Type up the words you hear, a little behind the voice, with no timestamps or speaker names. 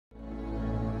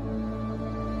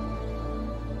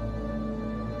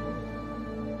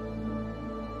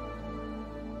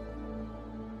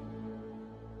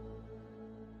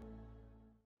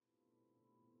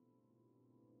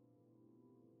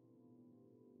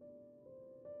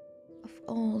Of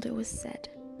old it was said,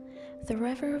 the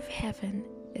river of heaven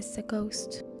is the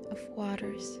ghost of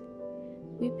waters.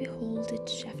 We behold it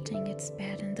shifting its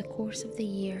bed in the course of the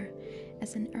year,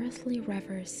 as an earthly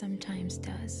river sometimes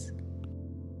does.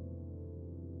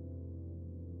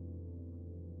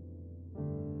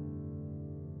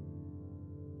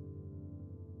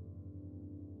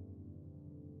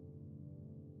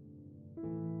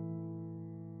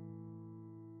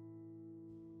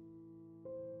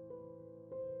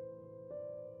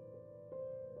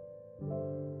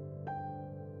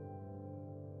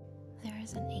 There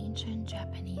is an ancient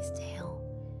Japanese tale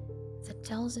that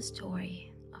tells the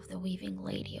story of the weaving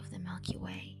lady of the Milky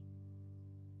Way.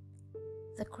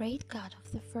 The great god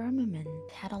of the firmament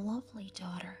had a lovely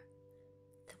daughter,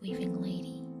 the weaving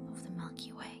lady of the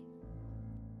Milky Way.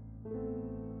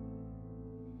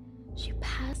 She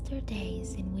passed her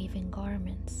days in weaving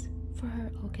garments for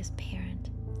her august parent.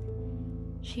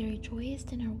 She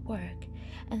rejoiced in her work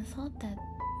and thought that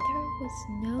there was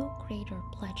no greater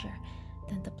pleasure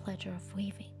than the pleasure of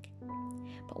weaving.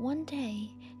 But one day,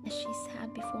 as she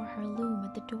sat before her loom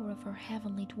at the door of her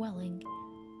heavenly dwelling,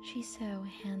 she saw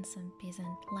a handsome peasant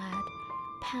lad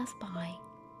pass by,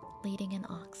 leading an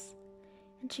ox,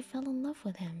 and she fell in love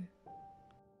with him.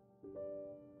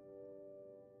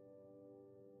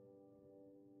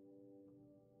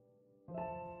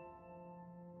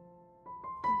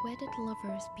 The wedded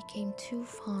lovers became too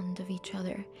fond of each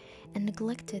other and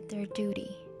neglected their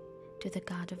duty to the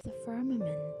god of the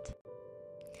firmament.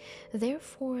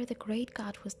 Therefore, the great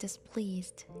god was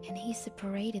displeased, and he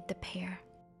separated the pair.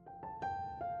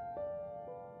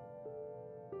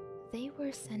 They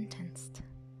were sentenced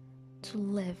to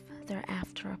live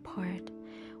thereafter apart,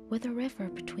 with a river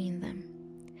between them,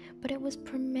 but it was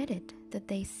permitted that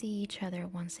they see each other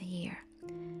once a year,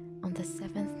 on the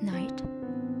 7th night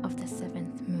of the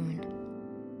 7th moon.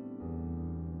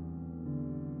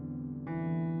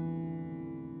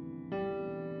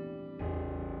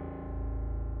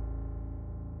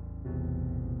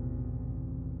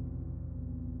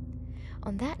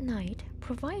 On that night,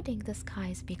 providing the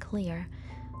skies be clear,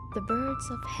 the birds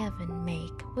of heaven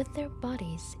make, with their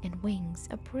bodies and wings,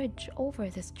 a bridge over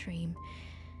the stream,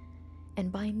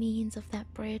 and by means of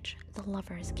that bridge the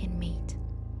lovers can meet.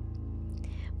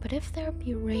 But if there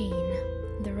be rain,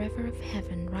 the river of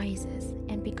heaven rises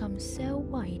and becomes so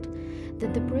wide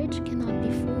that the bridge cannot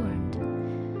be formed.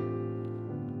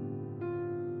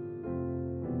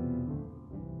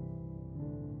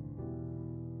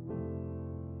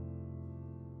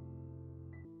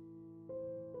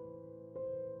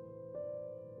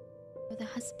 The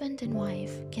husband and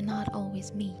wife cannot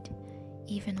always meet,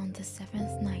 even on the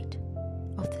 7th night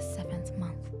of the 7th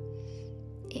month.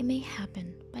 It may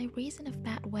happen, by reason of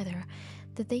bad weather,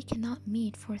 that they cannot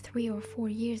meet for 3 or 4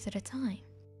 years at a time.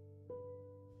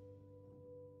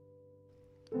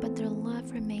 But their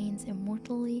love remains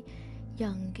immortally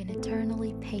young and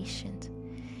eternally patient,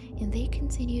 and they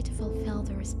continue to fulfill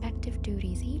their respective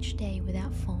duties each day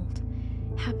without fault,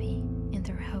 happy in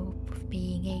their hope of being